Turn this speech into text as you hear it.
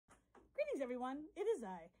Greetings, everyone. It is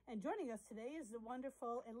I. And joining us today is the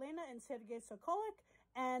wonderful Elena and Sergey Sokolik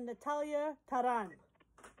and Natalia Taran.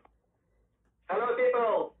 Hello,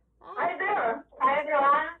 people. Hi there. Hi,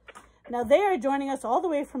 everyone. Now, they are joining us all the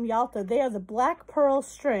way from Yalta. They are the Black Pearl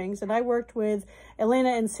Strings, and I worked with Elena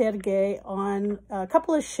and Sergey on a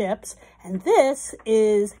couple of ships, and this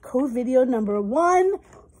is CoVideo number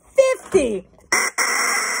 150.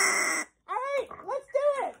 All right, let's do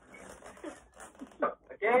it.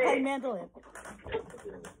 Okay. I'll play mandolin.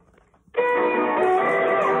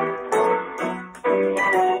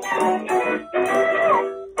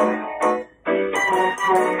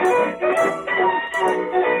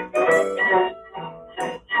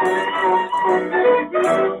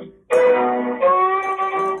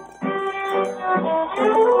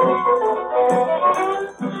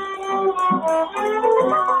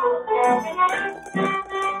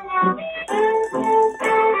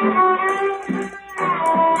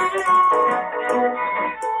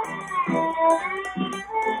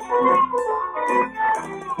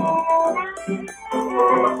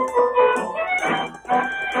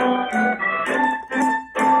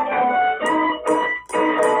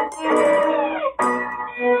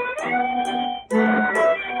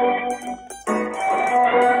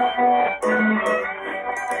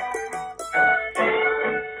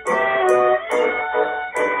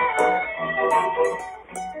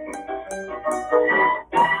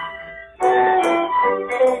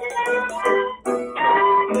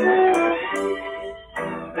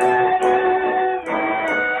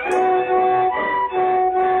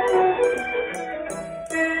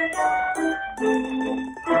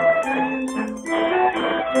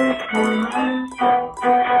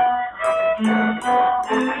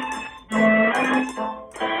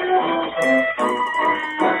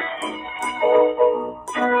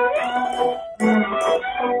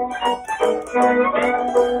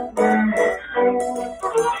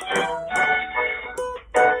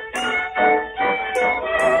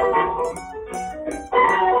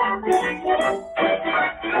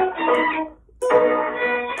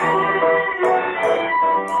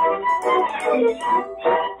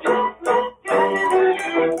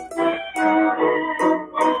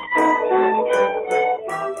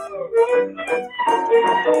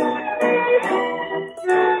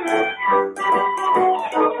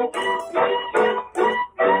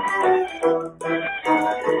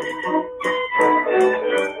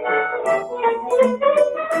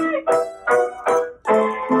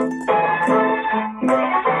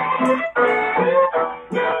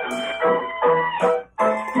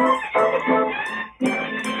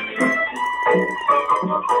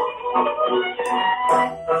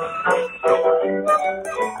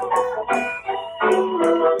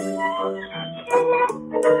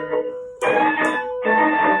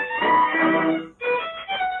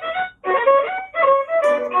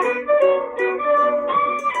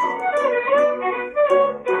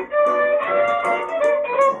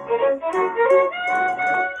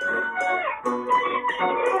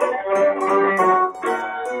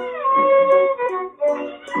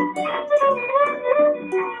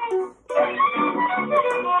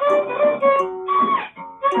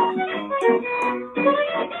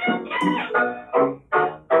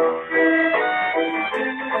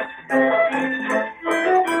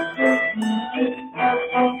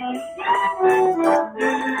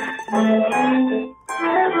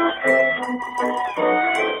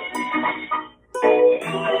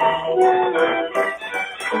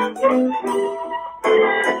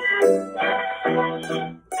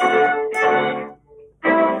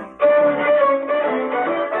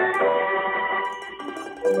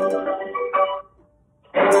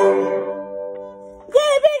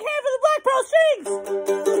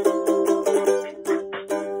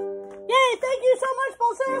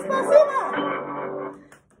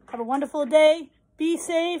 Have a wonderful day. Be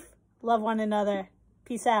safe. Love one another.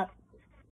 Peace out.